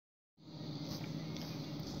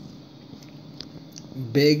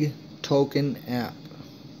BigToken app.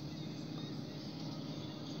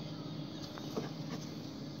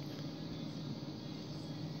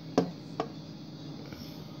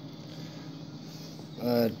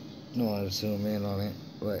 No, I'll zoom in on it,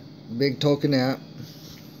 but BigToken app.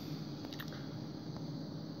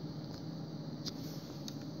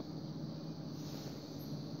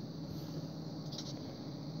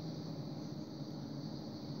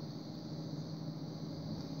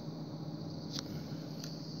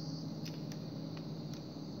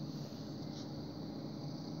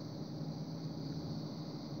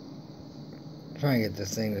 Trying to get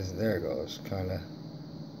this thing. There it goes. Kind of.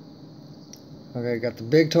 Okay, got the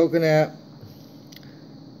BigToken app.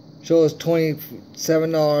 Shows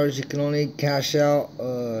 $27. You can only cash out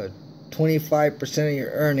 25% of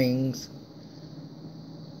your earnings.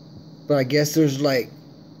 But I guess there's like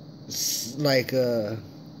a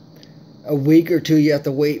week or two you have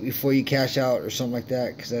to wait before you cash out or something like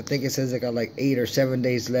that. Because I think it says they got like 8 or 7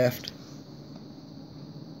 days left.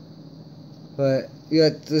 But you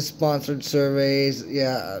got the sponsored surveys.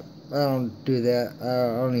 Yeah, I don't do that.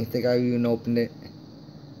 I don't even think I even opened it.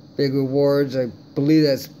 Big rewards. I believe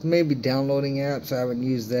that's maybe downloading apps. I haven't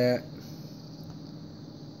used that.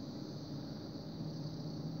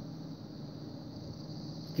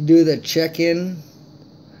 You do the check-in.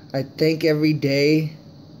 I think every day.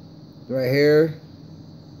 Right here.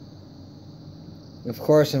 Of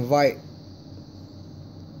course, invite.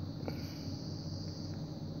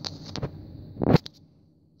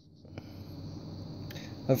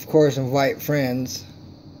 Of course, invite friends.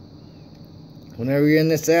 Whenever you're in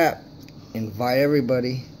this app, invite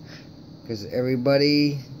everybody. Because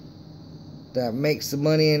everybody that makes the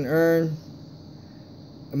money and earn,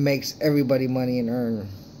 it makes everybody money and earn.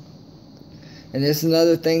 And this is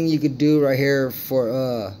another thing you could do right here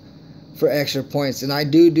for extra points. And I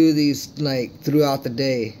do these like throughout the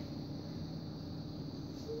day.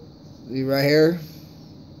 See right here.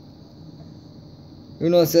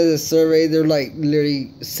 Even though it says a survey, they're like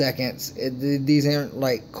literally seconds. These aren't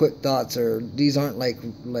like quick thoughts, or these aren't like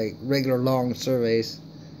regular long surveys.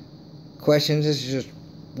 Questions is just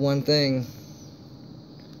one thing.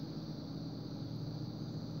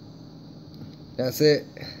 That's it.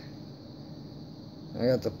 I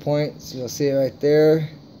got the points. You'll see it right there.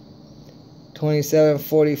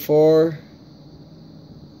 27.44.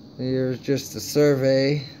 Here's just the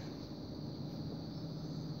survey.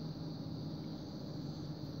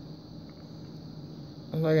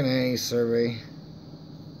 I'm not gonna any survey.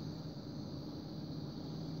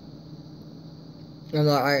 I'm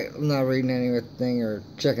not reading anything or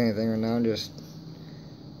checking anything right now. I'm just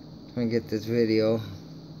trying to get this video.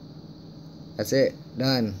 That's it.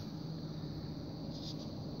 Done.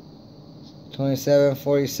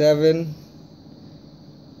 27.47.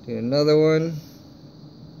 Do another one.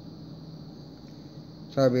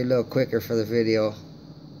 Try to be a little quicker for the video.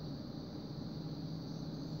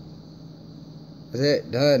 That's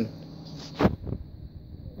it. Done.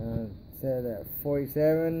 Said at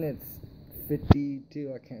 47. It's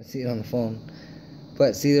 52. I can't see it on the phone.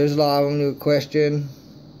 But see, there's a lot of them. New question.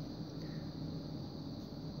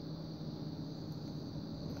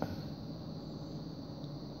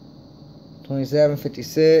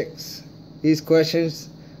 $27.56. These questions,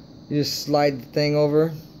 you just slide the thing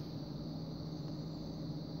over.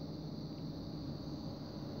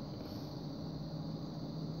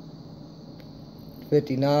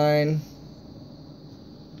 $59.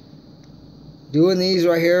 Doing these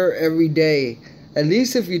right here every day. At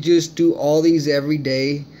least if you just do all these every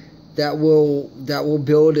day, that will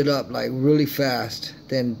build it up like really fast.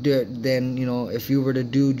 Then you know, if you were to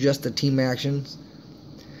do just the team actions.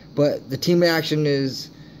 But the team action is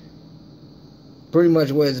pretty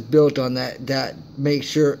much what it's built on. That makes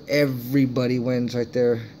sure everybody wins right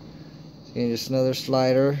there. See, just another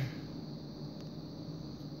slider.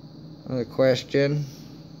 Another question.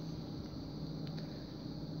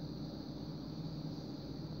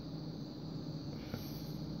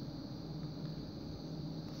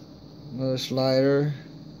 Another slider.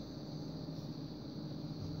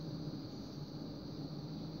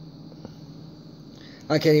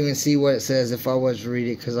 I can't even see what it says if I was to read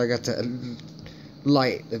it because I got the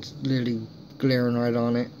light that's literally glaring right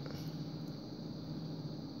on it.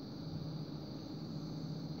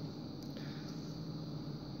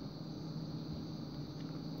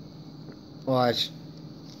 Watch.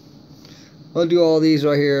 I'll do all these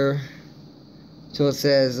right here till it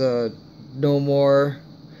says no more.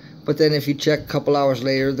 But then if you check a couple hours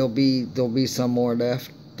later, there'll be some more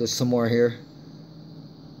left. There's some more here.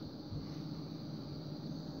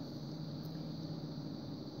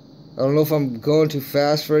 don't know if I'm going too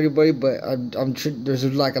fast for anybody, but there's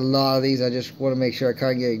like a lot of these. I just want to make sure I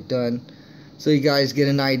kind of get it done, so you guys get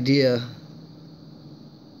an idea.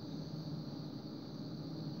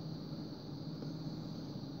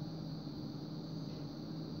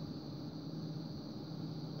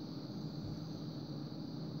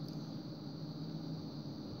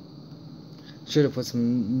 Should have put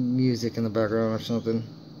some music in the background or something.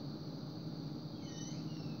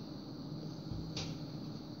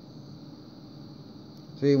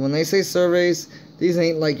 See, when they say surveys, these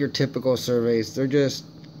ain't like your typical surveys. They're just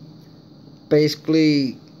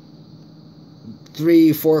basically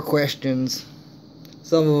 3-4 questions.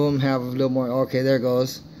 Some of them have a little more. Okay, there it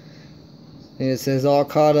goes. And it says all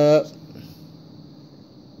caught up.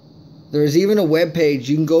 There's even a web page.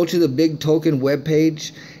 You can go to the BigToken web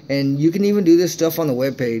page, and you can even do this stuff on the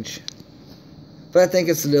web page. But I think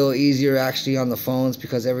it's a little easier actually on the phones,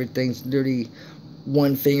 because everything's literally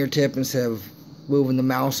one fingertip instead of moving the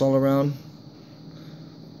mouse all around.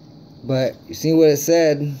 But you see what it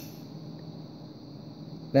said?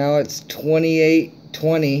 Now it's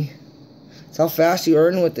 28.20. That's how fast you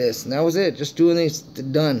earn with this. And that was it. Just doing these,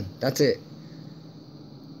 done. That's it.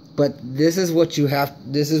 But this is what you have.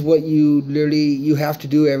 This is what you have to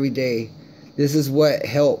do every day. This is what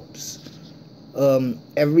helps.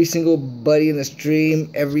 Every single buddy in the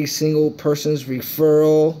stream, every single person's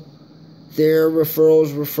referral, their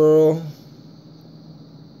referral.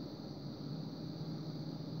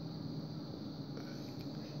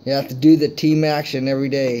 You have to do the team action every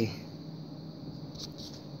day.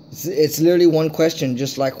 It's literally one question,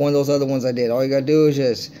 just like one of those other ones I did. All you gotta do is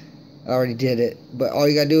just, I already did it, but all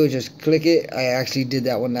you gotta do is just click it. I actually did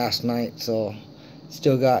that one last night, so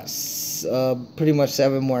still got pretty much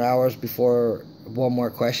 7 more hours before one more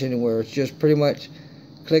question, where it's just pretty much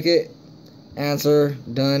click it, answer,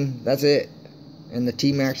 done. That's it, and the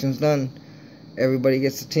team action's done. Everybody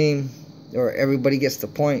gets the team, or everybody gets the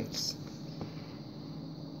points.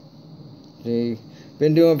 See,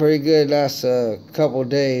 been doing pretty good last couple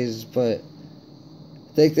days, but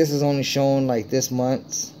I think this is only showing like this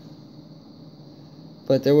month's.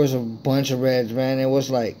 But there was a bunch of reds, man. It was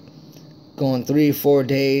like going 3-4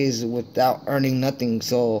 days without earning nothing.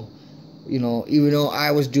 So, you know, even though I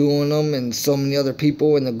was doing them and so many other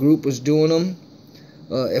people in the group was doing them,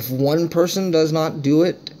 if one person does not do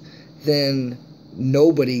it, then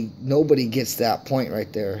nobody gets that point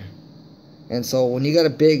right there. And so when you got a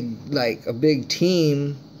big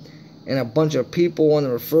team and a bunch of people on the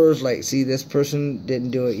refers, like, see, this person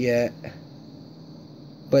didn't do it yet.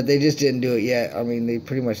 But they just didn't do it yet. I mean, they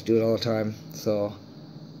pretty much do it all the time. So,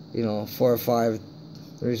 you know, 4 or 5.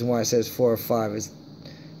 The reason why it says 4 or 5 is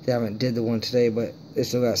they haven't did the one today, but they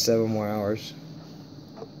still got 7 more hours.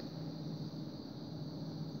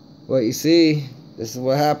 But you see, this is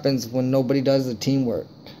what happens when nobody does the teamwork.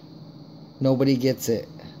 Nobody gets it.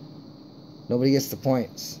 Nobody gets the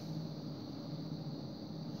points.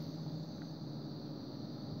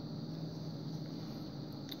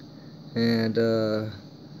 And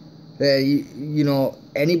you know,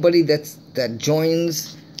 anybody that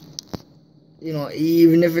joins, you know,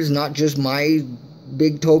 even if it's not just my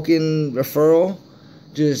BigToken referral,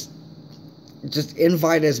 just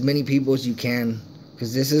invite as many people as you can,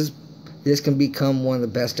 because this can become one of the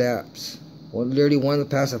best apps. Well, literally one of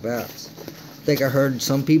the passive apps. I think I heard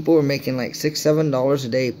some people are making like $6-7 a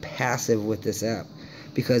day passive with this app,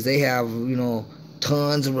 because they have, you know,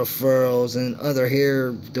 tons of referrals, and under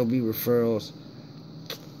here there'll be referrals.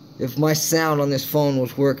 If my sound on this phone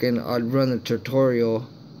was working, I'd run the tutorial,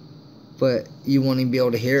 but you won't even be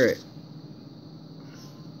able to hear it.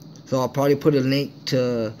 So I'll probably put a link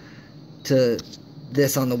to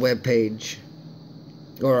this on the web page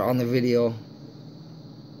or on the video.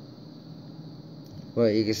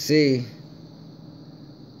 But you can see,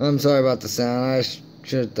 I'm sorry about the sound. I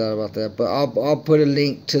should have thought about that. But I'll put a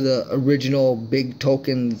link to the original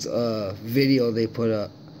BigToken's video they put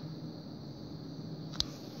up.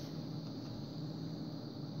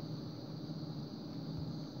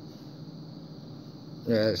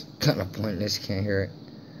 Yeah, it's kind of pointless. You can't hear it.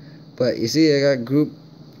 But you see, I got group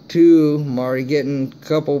 2. I'm already getting a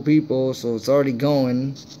couple people, so it's already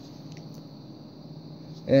going.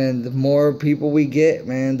 And the more people we get,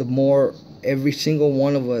 man, the more every single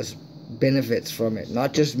one of us benefits from it.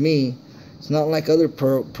 Not just me. It's not like other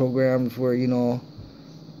programs where, you know,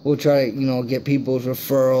 we'll try to, you know, get people's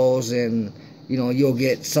referrals, and, you know, you'll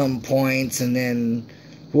get some points, and then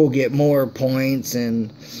we'll get more points.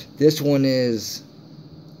 And this one is,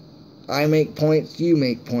 I make points, you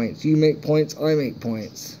make points. You make points, I make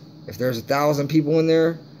points. If there's 1,000 people in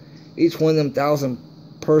there, each one of them 1,000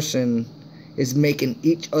 person is making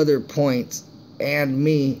each other points and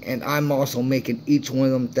me, and I'm also making each one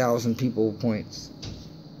of them 1,000 people points.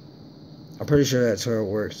 I'm pretty sure that's how it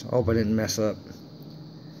works. I hope I didn't mess up.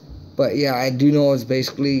 But yeah, I do know it's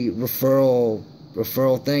basically referral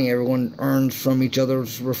thing. Everyone earns from each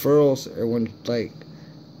other's referrals. Everyone, like,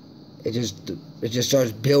 it just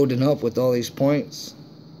starts building up with all these points.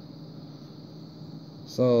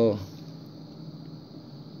 So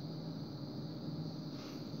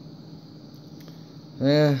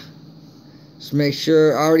yeah, just make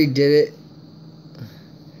sure. I already did it.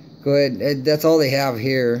 Go ahead. That's all they have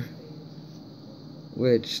here,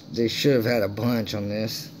 which they should have had a bunch on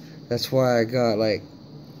this. That's why I got like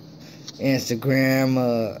Instagram,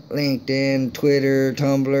 LinkedIn, Twitter,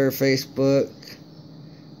 Tumblr, Facebook,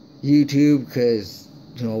 YouTube, because,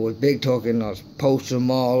 you know, with BigToken, I was posting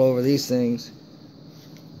them all over these things.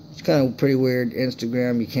 It's kind of pretty weird.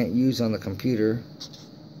 Instagram you can't use on the computer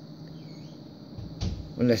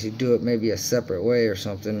unless you do it maybe a separate way or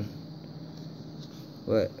something.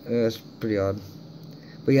 But that's pretty odd.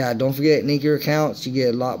 But yeah, don't forget, link your accounts. You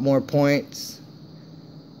get a lot more points.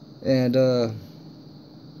 And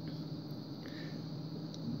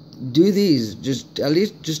do these. Just at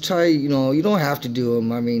least just try. You know, you don't have to do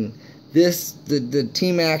them. I mean, the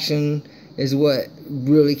team action is what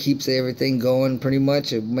really keeps everything going. Pretty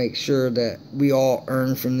much, it makes sure that we all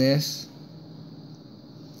earn from this.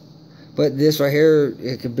 But this right here,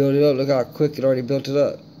 it could build it up. Look how quick it already built it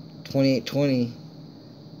up. 2820.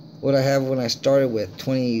 What I have when I started with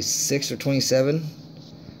 26 or 27,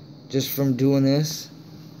 just from doing this.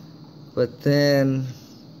 But then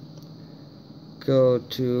go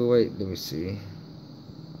to, wait, let me see,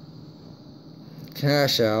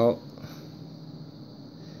 cash out.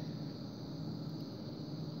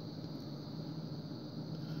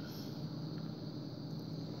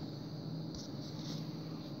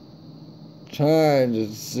 Try to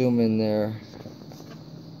zoom in there.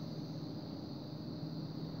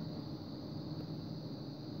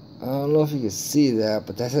 I don't know if you can see that,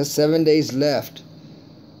 but that says 7 days left.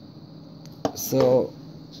 So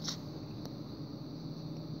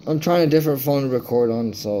I'm trying a different phone to record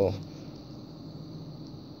on, so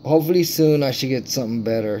hopefully soon I should get something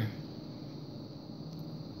better.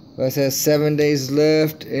 But it says 7 days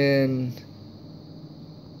left, and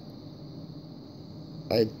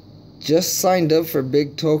I just signed up for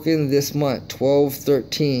BigToken this month,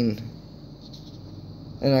 12/13.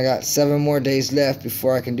 And I got 7 more days left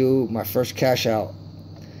before I can do my first cash out.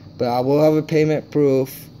 But I will have a payment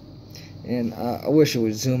proof. And I wish it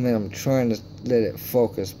would zoom in. I'm trying to let it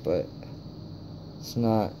focus, but it's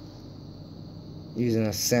not. Using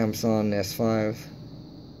a Samsung S5.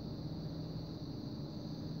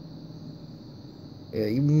 Yeah,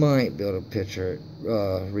 you might be able to picture it,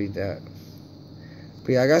 read that.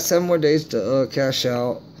 But yeah, I got 7 more days to cash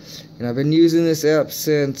out. And I've been using this app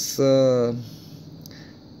since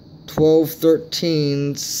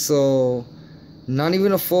 12/13, so not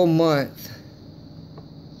even a full month.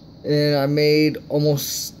 And I made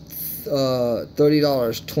almost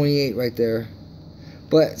 $30, 28 right there.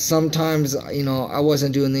 But sometimes, you know, I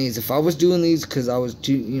wasn't doing these. If I was doing these because I was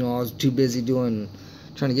too busy trying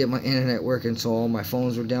to get my internet working, so all my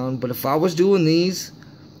phones were down. But if I was doing these,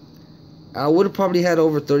 I would have probably had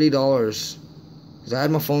over $30, because I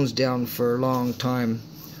had my phones down for a long time,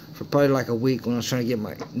 for probably like a week when I was trying to get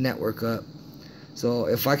my network up. So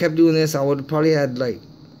if I kept doing this, I would have probably had like,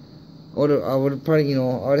 I would have probably, you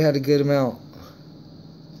know, I would have had a good amount.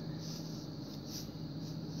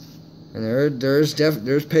 And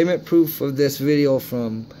there's payment proof of this video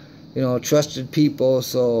from, you know, trusted people.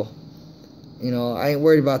 So, you know, I ain't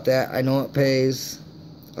worried about that. I know it pays.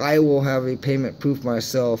 I will have a payment proof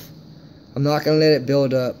myself. I'm not gonna let it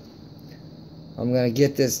build up. I'm gonna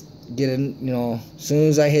get it, you know, as soon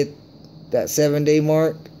as I hit that 7-day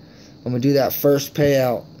mark, I'm gonna do that first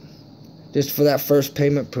payout, just for that first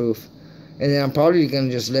payment proof. And then I'm probably gonna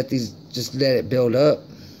just let it build up.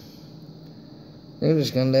 I'm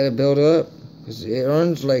just gonna let it build up, because it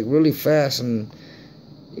earns like really fast. And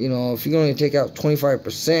you know, if you can only take out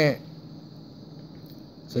 25%,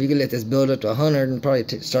 so you can let this build up to 100 and probably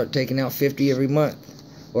start taking out 50 every month,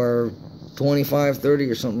 or 25, 30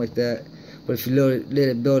 or something like that. But if you let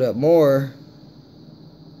it build up more,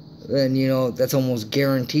 then, you know, that's almost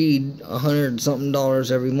guaranteed $100-something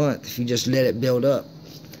every month if you just let it build up.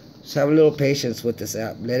 Just have a little patience with this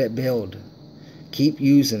app. Let it build. Keep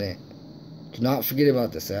using it. Do not forget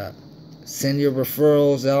about this app. Send your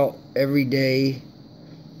referrals out every day.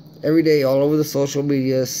 Every day, all over the social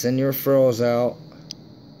media. Send your referrals out.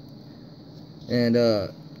 And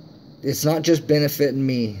it's not just benefiting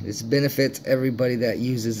me. It benefits everybody that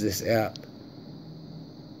uses this app.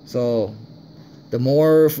 So the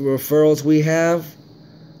more referrals we have,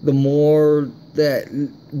 the more that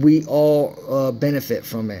we all benefit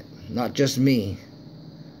from it, not just me.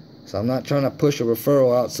 So I'm not trying to push a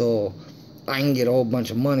referral out so I can get a whole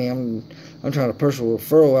bunch of money. I'm trying to push a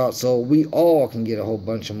referral out so we all can get a whole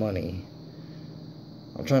bunch of money.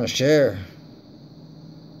 I'm trying to share.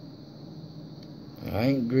 I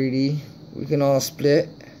ain't greedy. We can all split.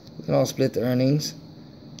 We can all split the earnings.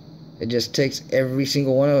 It just takes every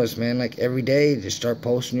single one of us, man. Like every day, just start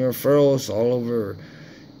posting your referrals all over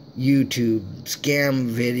YouTube, scam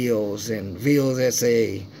videos, and videos that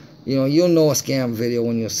say, you'll know a scam video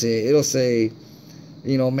when you'll see it. It'll say,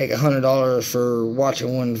 make $100 for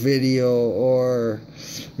watching one video, or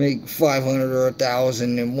make 500 or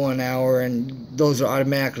 1,000 in 1 hour, and those are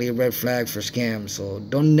automatically a red flag for scams. So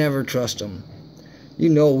don't never trust them.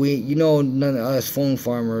 None of us phone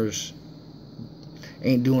farmers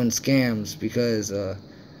ain't doing scams, because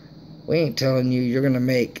we ain't telling you you're gonna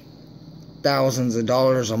make thousands of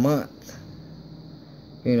dollars a month.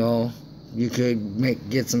 You could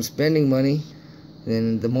get some spending money.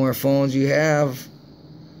 Then the more phones you have,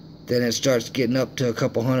 then it starts getting up to a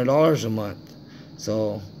couple $100s a month.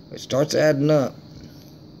 So it starts adding up.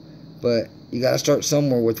 But you gotta start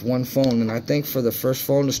somewhere with one phone. And I think for the first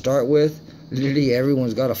phone to start with, literally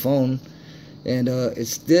everyone's got a phone. And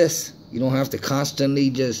it's this. You don't have to constantly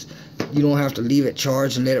you don't have to leave it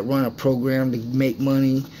charged and let it run a program to make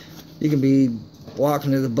money. You can be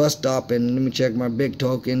walking to the bus stop and let me check my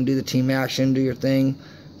BigToken, do the team action, do your thing.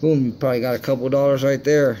 Boom, you probably got a couple dollars right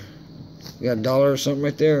there. You got $1 or something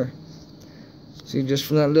right there. See, just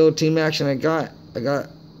from that little team action I got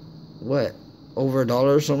what, over $1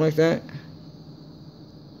 or something like that.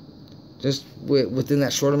 Just within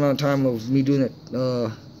that short amount of time of me doing it,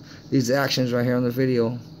 these actions right here on the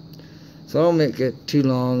video. So I don't make it too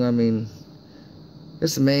long. I mean,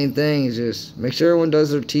 that's the main thing, is just make sure everyone does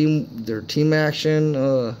their team action,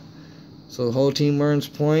 so the whole team earns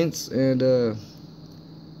points, and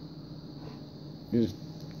just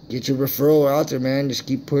get your referral out there, man. Just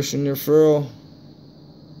keep pushing your referral.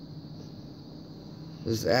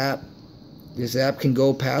 This app can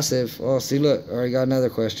go passive. Oh, see, look, I already got another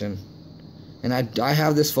question. And I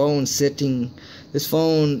have this phone sitting. This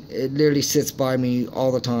phone, it literally sits by me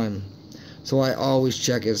all the time, so I always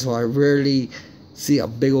check it. So I rarely see a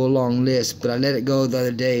big old long list, but I let it go the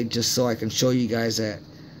other day just so I can show you guys that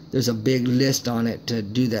there's a big list on it to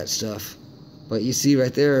do that stuff. But you see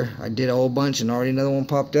right there, I did a whole bunch and already another one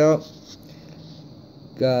popped out.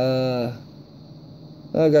 I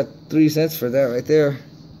got 3 cents for that right there.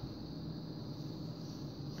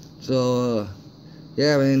 So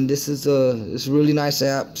yeah, man, this is a really nice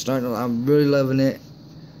app. I'm really loving it,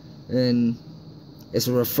 and it's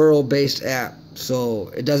a referral based app. So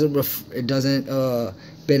it doesn't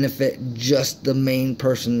benefit just the main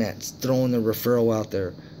person that's throwing the referral out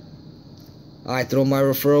there. I throw my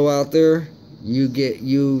referral out there,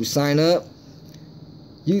 you sign up,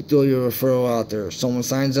 you throw your referral out there, someone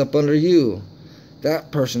signs up under you,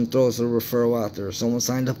 that person throws a referral out there, someone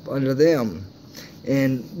signed up under them,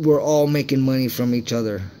 and we're all making money from each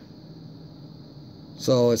other.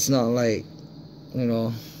 So it's not like,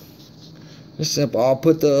 it's simple. I'll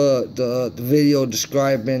put the video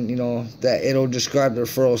describing, that it'll describe the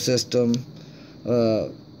referral system,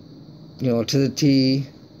 to the T.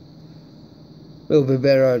 A little bit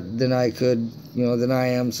better than I could, than I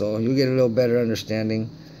am. So you'll get a little better understanding.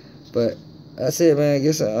 But that's it, man. I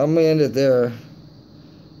guess I'm gonna end it there.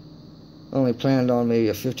 I only planned on maybe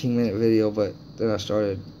a 15-minute video, but then I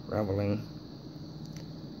started rambling.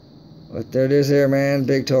 But there it is, there, man.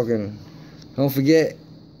 BigToken. Don't forget.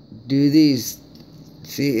 Do these.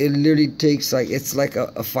 See, it literally takes it's like a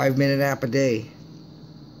 5-minute app a day.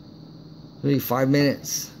 Really 5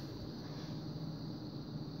 minutes.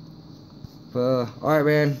 Alright,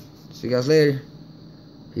 man. See you guys later.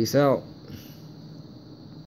 Peace out.